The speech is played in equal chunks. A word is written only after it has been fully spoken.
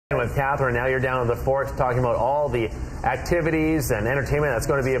with Catherine. Now you're down at the fort talking about all the activities and entertainment that's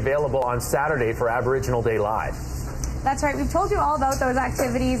going to be available on Saturday for Aboriginal Day Live. That's right. We've told you all about those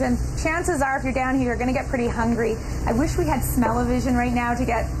activities, and chances are if you're down here, you're going to get pretty hungry. I wish we had smell-o-vision right now to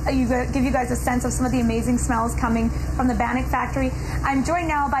give you guys a sense of some of the amazing smells coming from the Bannock Factory. I'm joined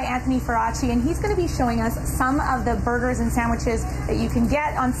now by Anthony Faraci, and he's going to be showing us some of the burgers and sandwiches that you can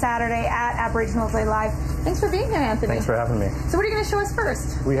get on Saturday at Aboriginal Day Live. Thanks for being here, Anthony. Thanks for having me. So what are you going to show us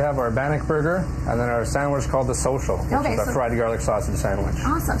first? We have our Bannock burger, and then our sandwich called the Social, which is a fried garlic sausage sandwich.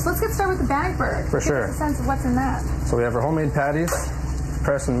 Awesome. So let's get started with the Bannock burger. For sure. Give us a sense of what's in that. So we have our homemade patties,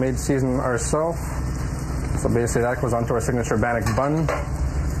 pressed and made seasoned ourselves. So basically that goes onto our signature Bannock bun,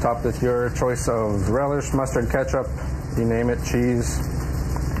 topped with your choice of relish, mustard, ketchup, you name it, cheese,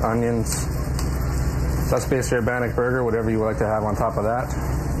 onions. So that's basically our Bannock burger, whatever you would like to have on top of that.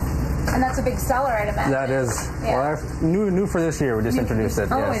 And that's a big seller, I'd imagine. That is. Yeah. Well, new for this year. We just introduced it.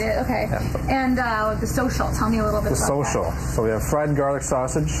 Oh, yes. We did? Okay. Yeah. And the Social, tell me a little bit about Social. That. So we have fried garlic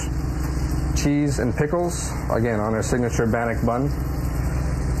sausage, cheese and pickles, again on our signature Bannock bun.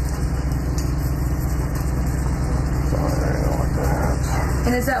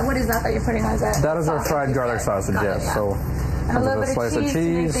 And what is that you're putting on? That is our fried garlic sausage, yes. Yeah. So and a little bit of slice cheese of cheese.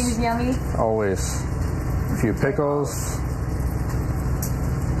 To make things yummy. Always. A few pickles.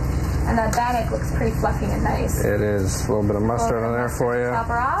 And that Bannock looks pretty fluffy and nice. It is. A little bit of mustard on there for you. Top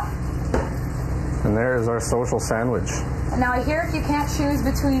her off. And there is our Social sandwich. Now I hear if you can't choose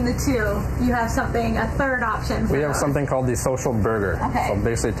between the two, you have a third option. We have something called the Social burger. Okay. So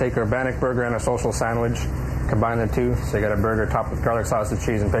basically take our Bannock burger and a Social sandwich, combine the two, so you got a burger topped with garlic sausage,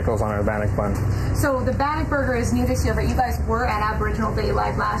 cheese, and pickles on our Bannock bun. So the Bannock burger is new this year, but you guys were at Aboriginal Day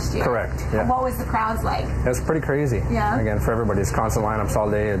Live last year. Correct, yeah. And what was the crowds like? It's pretty crazy. Yeah. Again, for everybody, it's constant lineups all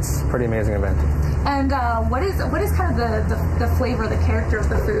day. It's a pretty amazing event. And what is kind of the flavor, the character of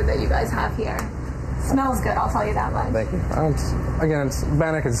the food that you guys have here? Smells good, I'll tell you that much. Thank you.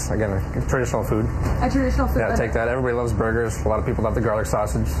 Bannock is, a traditional food. A traditional food. Yeah, take that. Everybody loves burgers. A lot of people love the garlic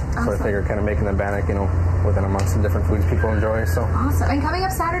sausage. Awesome. So I figure kind of making the Bannock, within amongst the different foods people enjoy. So. Awesome. And coming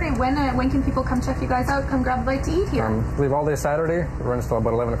up Saturday, when can people come check you guys out, come grab a bite to eat here? I believe all day Saturday. It runs till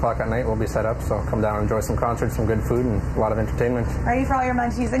about 11 o'clock at night. We'll be set up. So come down and enjoy some concerts, some good food, and a lot of entertainment. Ready for all your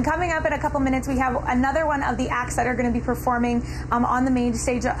munchies. And coming up in a couple minutes, we have another one of the acts that are going to be performing on the main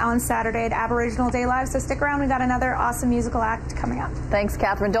stage on Saturday at Aboriginal Day Live. So stick around. We've got another awesome musical act coming up. Thanks,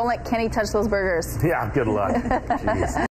 Catherine. Don't let Kenny touch those burgers. Yeah, good luck. Jeez.